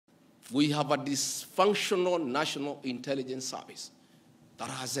We have a dysfunctional National Intelligence Service that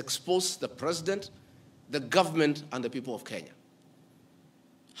has exposed the president, the government, and the people of Kenya.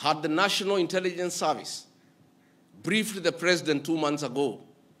 Had the National Intelligence Service briefed the president 2 months ago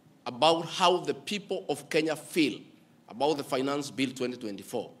about how the people of Kenya feel about the Finance Bill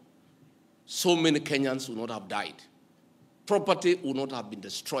 2024, so many Kenyans would not have died. Property would not have been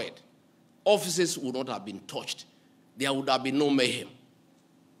destroyed. Offices would not have been touched. There would have been no mayhem.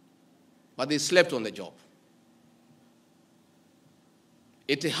 But they slept on the job.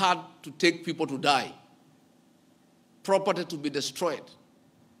 It had to take people to die, property to be destroyed,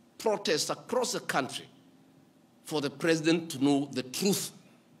 protests across the country for the president to know the truth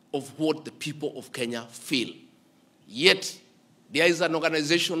of what the people of Kenya feel. Yet, there is an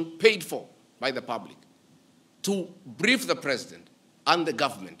organization paid for by the public to brief the president and the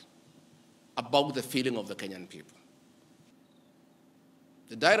government about the feeling of the Kenyan people.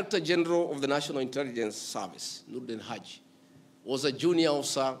 The Director General of the National Intelligence Service, Noordin Haji, was a junior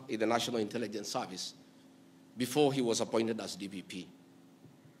officer in the National Intelligence Service before he was appointed as DPP.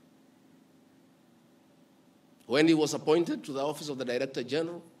 When he was appointed to the office of the Director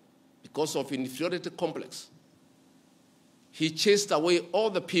General, because of inferiority complex, he chased away all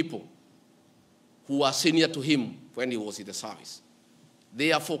the people who were senior to him when he was in the service,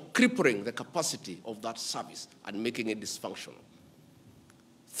 therefore crippling the capacity of that service and making it dysfunctional.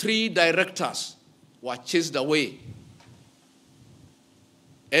 3 directors were chased away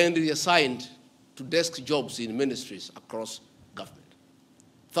and reassigned to desk jobs in ministries across government.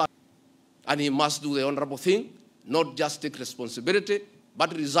 And he must do the honorable thing, not just take responsibility,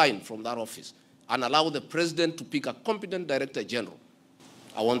 but resign from that office and allow the president to pick a competent director general.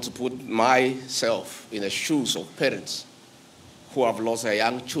 I want to put myself in the shoes of parents who have lost their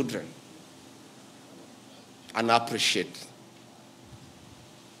young children and appreciate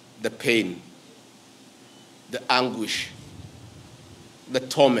the pain, the anguish, the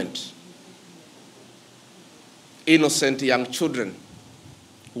torment. Innocent young children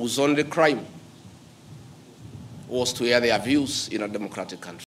whose only crime was to air their views in a democratic country.